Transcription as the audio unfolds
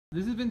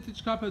This is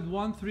vintage carpet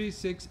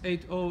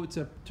 13680. It's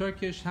a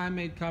Turkish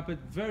handmade carpet,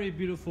 very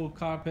beautiful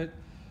carpet.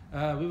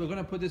 We were going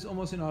to put this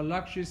almost in our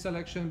luxury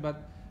selection,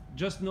 but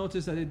just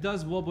notice that it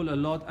does wobble a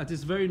lot. It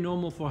is very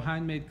normal for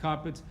handmade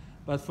carpets,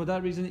 but for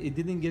that reason it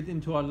didn't get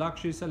into our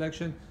luxury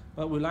selection.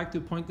 But we like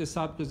to point this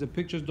out because the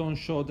pictures don't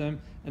show them,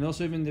 and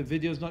also even the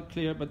video is not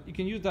clear, but you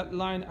can use that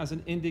line as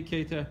an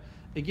indicator.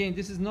 Again,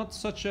 this is not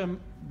such a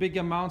big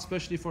amount,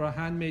 especially for a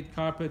handmade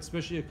carpet,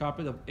 especially a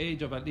carpet of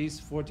age of at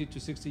least 40 to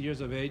 60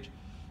 years of age.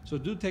 So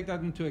do take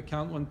that into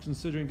account when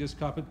considering this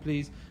carpet,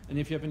 please. And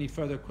if you have any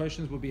further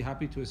questions, we'll be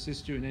happy to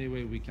assist you in any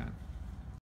way we can.